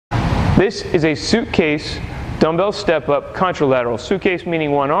This is a suitcase dumbbell step up contralateral. Suitcase meaning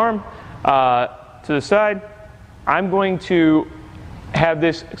one arm to the side. I'm going to have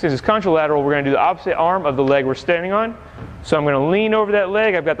this, since it's contralateral, we're going to do the opposite arm of the leg we're standing on. So I'm going to lean over that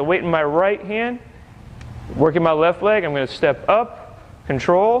leg. I've got the weight in my right hand. Working my left leg, I'm going to step up,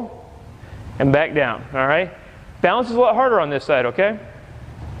 control, and back down. All right? Balance is a lot harder on this side, okay?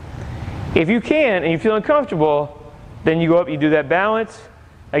 If you can and you feel uncomfortable, then you go up, you do that balance.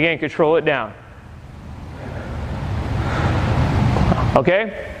 Again, control it down.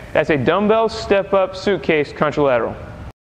 Okay? That's a dumbbell step up suitcase contralateral.